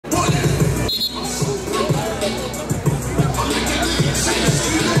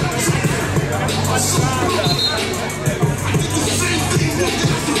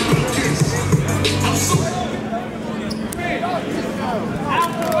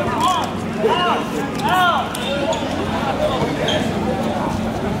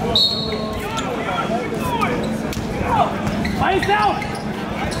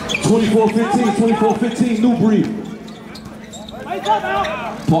24-15, 24-15, new breed.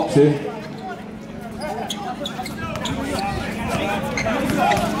 Pops here.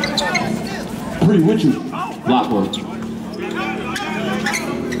 Bree, with you. Block work.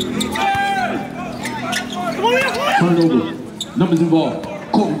 Turn it over. Numbers involved.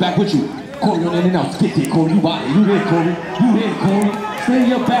 Corey, back with you. Corey on in and out. Get there, Corey. You body. You there, Corey. You there, Corey. Stay in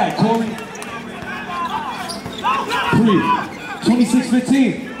your bag, Corey. Bree,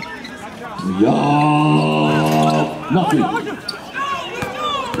 26-15. Yo, nothing.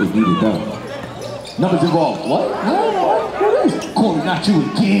 Let's beat it down. Numbers involved. What? What is? Corey, not you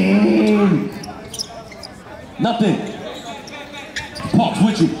again. Nothing. Pops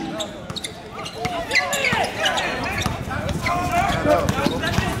with you.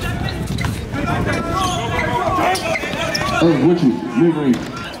 With you. Mid-range.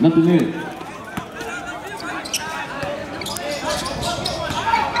 Nothing in.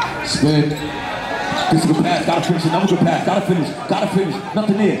 Spin. This is a pass, gotta finish, another good pass, gotta finish,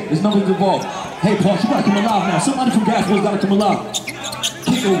 nothing there, there's numbers involved. Hey, Paul, you gotta come alive now. Somebody from Gaswell's gotta come alive.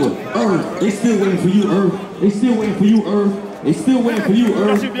 Kick over, Irv, they still waiting for you, Irv. They still waiting for you, Irv. They still waiting for you,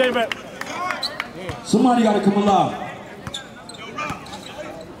 Irv. Somebody gotta come alive.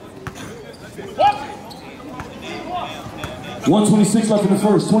 $126 left in the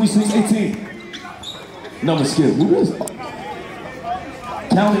first, 26-18. Number skill, who is it?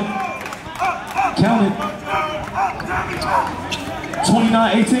 Count it. Count it.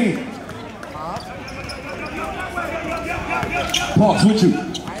 29-18. Parks with you.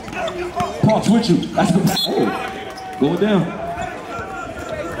 Parks with you. That's a good pass. Oh, going down.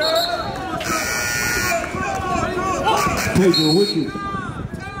 Pedro with you.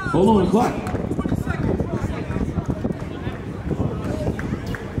 Hold on the clock.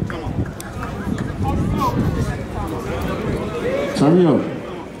 Turn me up.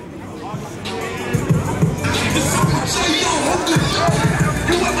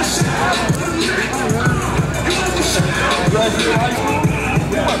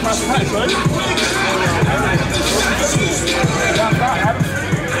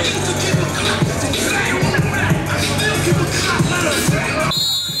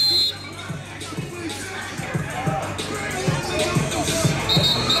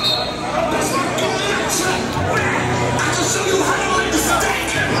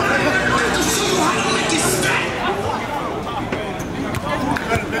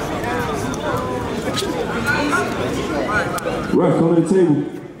 Ref, come to the table.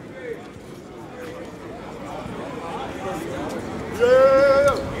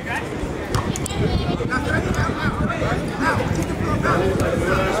 Yeah.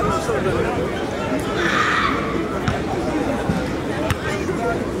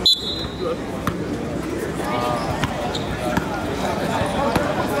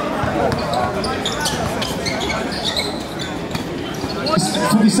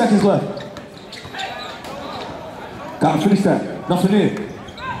 20 seconds left. Gotta finish that. Nothing in.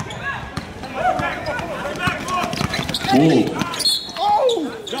 Oh.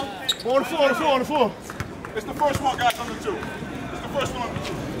 On the floor. It's the first one, guys, on the two. It's the first one on the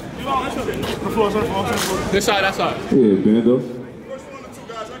two. The floor. This side, that side. Yeah, Bando. First one on the two,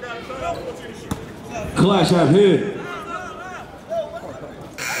 guys. I got it. Clash out here.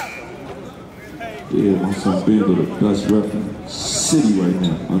 Yeah, my son Bando, the best ref in the city right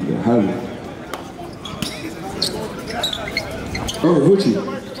now, under heaven. With you.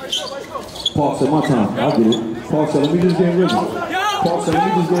 Paul said, my time. I'll get it. Paul said, let me just get in rhythm. Paul said, let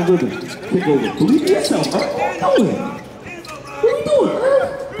me just get in rhythm. Kick over. Believe in yourself, Earth. What are you doing? What are we doing,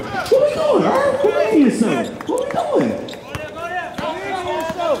 Earth? What are we doing, Earth? Believe in yourself. What are we doing?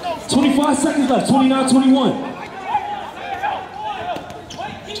 25 seconds left. 29-21.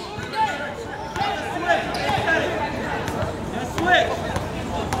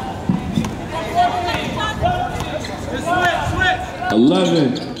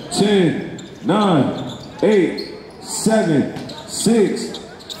 Eleven, 10, 9, 8, 7, 6,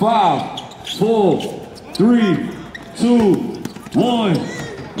 5, 4, 3, 2, 1.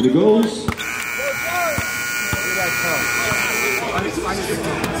 And it goes.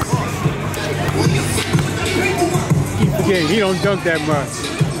 Keep forgetting, he don't dunk that much.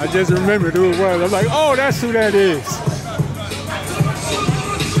 I just remembered who it was. I'm like, oh, that's who that is.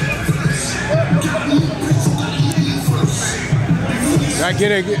 Do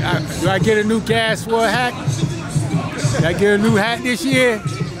I get a new gas for a hat? Did I get a new hat this year?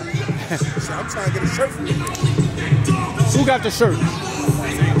 I'm trying to get a shirt for you. Who got the shirt?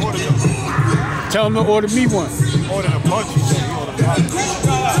 Tell him to order me one. Ordered a bunch, he said. He ordered a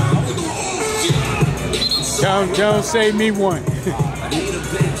bunch. Tell him save me one.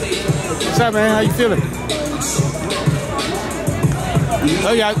 up, man? How you feeling?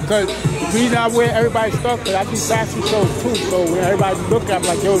 Oh yeah, because the reason I wear everybody's stuff, because I do fashion shows too. So when everybody look at me,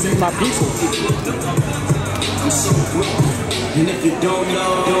 like, yo, these my people. And if you don't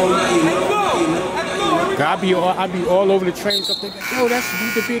know, you know. I be all over the trains up there. Yo, that's the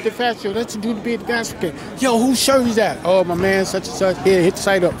dude to be at the fashion show. That's the dude to be at the dance game. Yo, whose shirt is that? Oh, my man, such and such. Here, hit the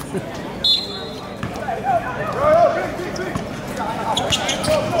site up.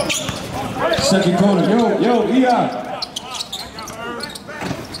 Second corner, yo, EI.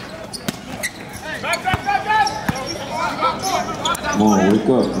 Come on, wake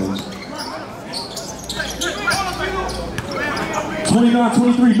up, man.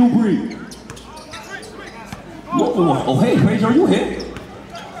 29-23, New Breed. Oh, hey, Paige, are you here?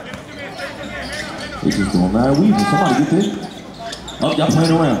 They just doing mad weaving. Somebody get this. Oh, y'all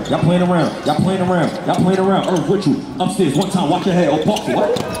playing around. Y'all playing around. Y'all playing around. Y'all playing around. Earth with you. Upstairs. One time. Watch your head. Oh, pop.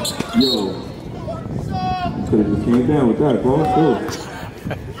 What? Yo. Could have just came down with that, bro. Still.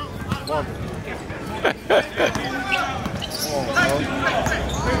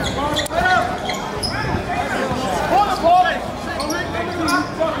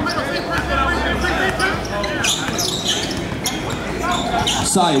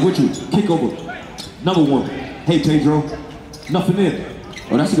 Saya with you. Kick over. Number one. Hey, Pedro. Nothing there.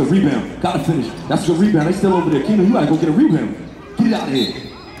 Oh, that's a good rebound. Gotta finish. That's a good rebound. They still over there. Keenan, you gotta go get a rebound. Get it out of here.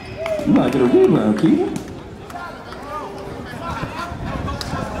 You gotta get a rebound, Keenan.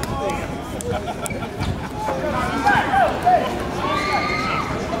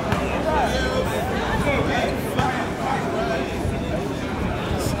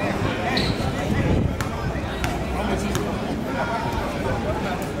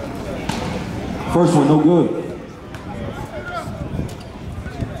 First one, no good.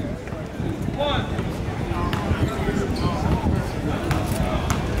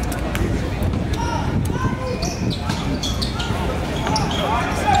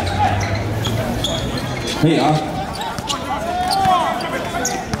 Hey,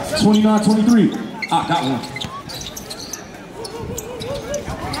 29-23. Got one.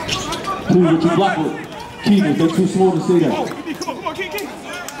 Please, what you block with? Keenan, they're too slow to say that.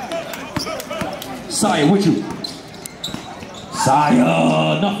 Saya with you.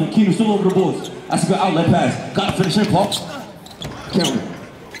 Saya, nothing. Keenan still over the boards. That's a good outlet pass. Gotta finish him, Paul. Count it.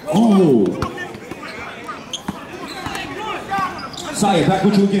 Oh. Saya, back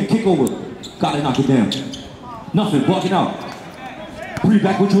with you again. Kick over. Gotta knock it down. Nothing. Blocking out. Bree,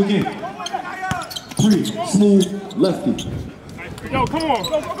 back with you again. Bree, smooth, lefty. Yo, come on.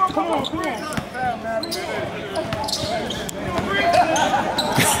 Come on.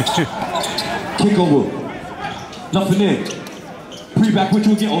 Kick over. Nothing there. Bree, back with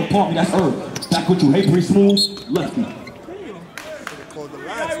you again. Oh, pardon me. That's Earth. Back with you. Hey, Bree, smooth, lefty.